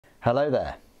Hello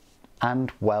there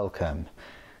and welcome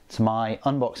to my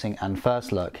unboxing and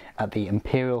first look at the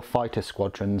Imperial Fighter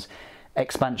Squadrons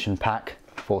expansion pack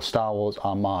for Star Wars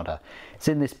Armada. It's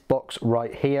in this box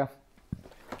right here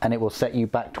and it will set you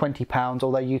back £20,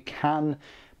 although you can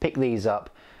pick these up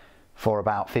for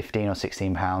about £15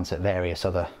 or £16 at various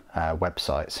other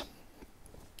websites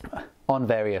on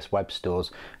various web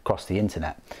stores across the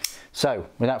internet. So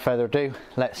without further ado,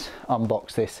 let's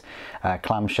unbox this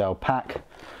clamshell pack.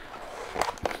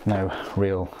 No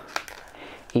real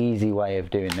easy way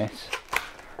of doing this.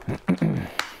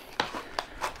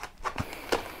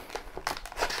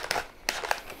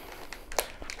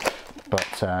 But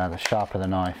the sharper the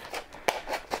knife,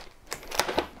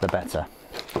 the better.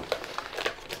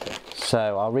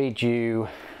 So I'll read you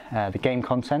the game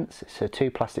contents. It's 2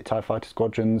 plastic TIE Fighter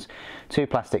Squadrons, 2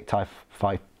 plastic TIE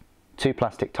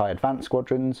Advanced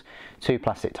Squadrons, 2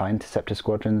 plastic TIE Interceptor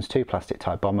Squadrons, 2 plastic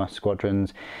TIE Bomber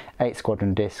Squadrons, 8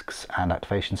 Squadron discs and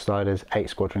activation sliders, 8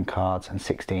 Squadron cards and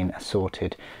 16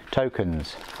 assorted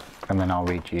tokens. And then I'll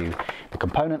read you the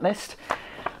component list,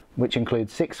 which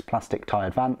includes 6 plastic TIE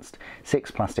Advanced, 6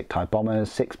 plastic TIE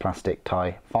Bombers, 6 plastic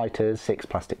TIE Fighters, 6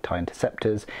 plastic TIE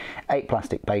Interceptors, 8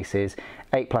 plastic bases,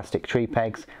 8 plastic tree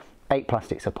pegs, 8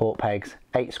 plastic support pegs,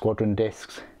 8 Squadron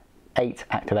discs, 8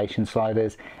 activation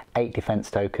sliders, 8 defense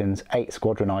tokens, 8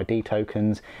 Squadron ID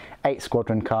tokens, 8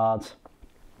 Squadron cards.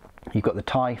 You've got the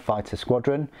TIE Fighter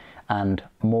Squadron and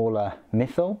Mauler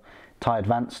Mythal, TIE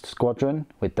Advanced Squadron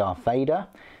with Darth Vader,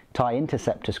 TIE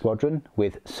Interceptor Squadron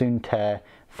with Sunter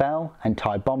Fel, and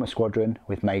TIE Bomber Squadron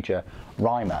with Major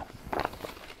Rhymer.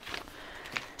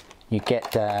 You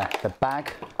get the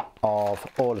bag of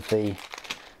all of the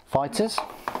fighters.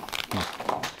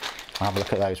 I'll have a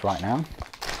look at those right now.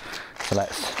 So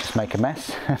let's just make a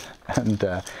mess and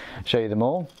show you them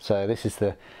all. So this is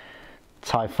the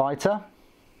TIE Fighter.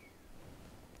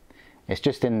 It's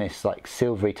just in this like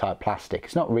silvery type plastic.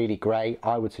 It's not really grey.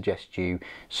 I would suggest you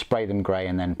spray them grey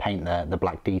and then paint the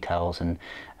black details and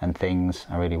things.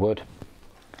 I really would.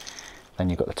 Then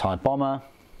you've got the TIE Bomber.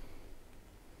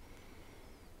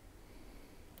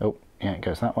 Oh yeah, it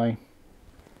goes that way.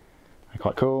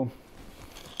 Quite cool.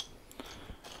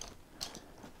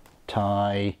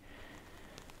 TIE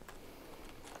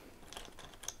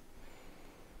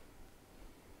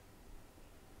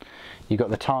You've got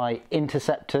the TIE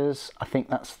Interceptors, I think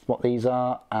that's what these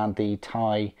are, and the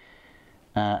TIE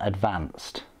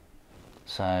Advanced.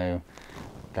 So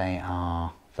they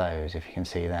are those, if you can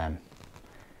see them.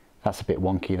 That's a bit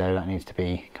wonky though, that needs to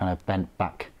be kind of bent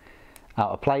back out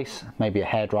of place. Maybe a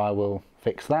hairdryer will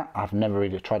fix that. I've never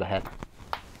really tried a hair,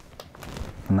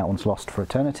 and that one's lost for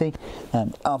eternity.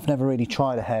 I've never really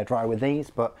tried a hairdryer with these,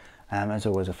 but as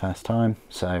always a first time.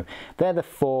 So they're the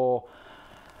 4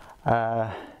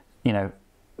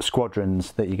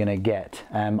 squadrons that you're going to get.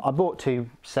 I bought 2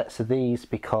 sets of these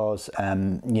because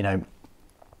you know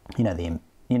the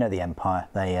Empire,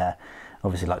 they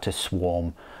obviously like to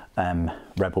swarm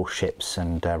rebel ships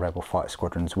and rebel fighter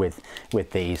squadrons with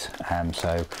these. And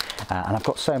I've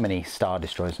got so many Star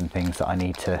Destroyers and things that I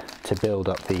need to build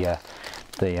up the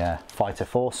fighter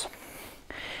force.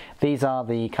 These are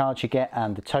the cards you get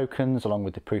and the tokens, along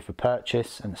with the proof of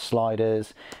purchase and the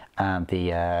sliders and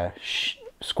the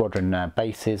squadron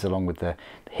bases, along with the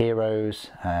heroes.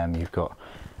 You've got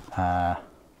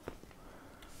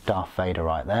Darth Vader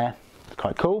right there. It's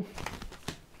quite cool.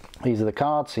 These are the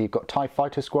cards. So you've got TIE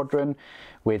Fighter Squadron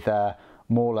with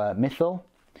Mauler Mythal.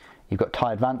 You've got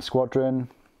TIE Advanced Squadron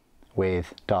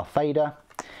with Darth Vader.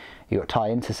 You've got TIE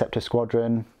Interceptor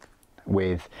Squadron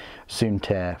with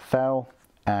Sunter Fel,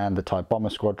 and the TIE Bomber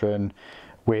Squadron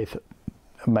with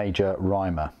Major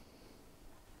Rhymer.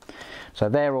 So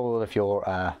they're all of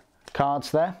your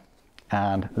cards there,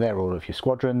 and they're all of your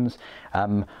squadrons.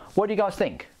 What do you guys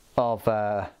think of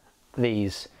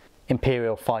these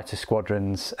Imperial Fighter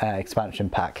Squadrons expansion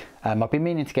pack? I've been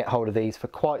meaning to get hold of these for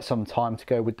quite some time to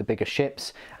go with the bigger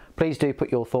ships. Please do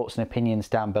put your thoughts and opinions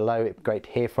down below. It'd be great to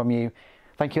hear from you.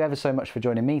 Thank you ever so much for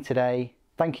joining me today.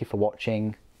 Thank you for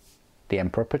watching. The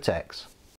Emperor protects.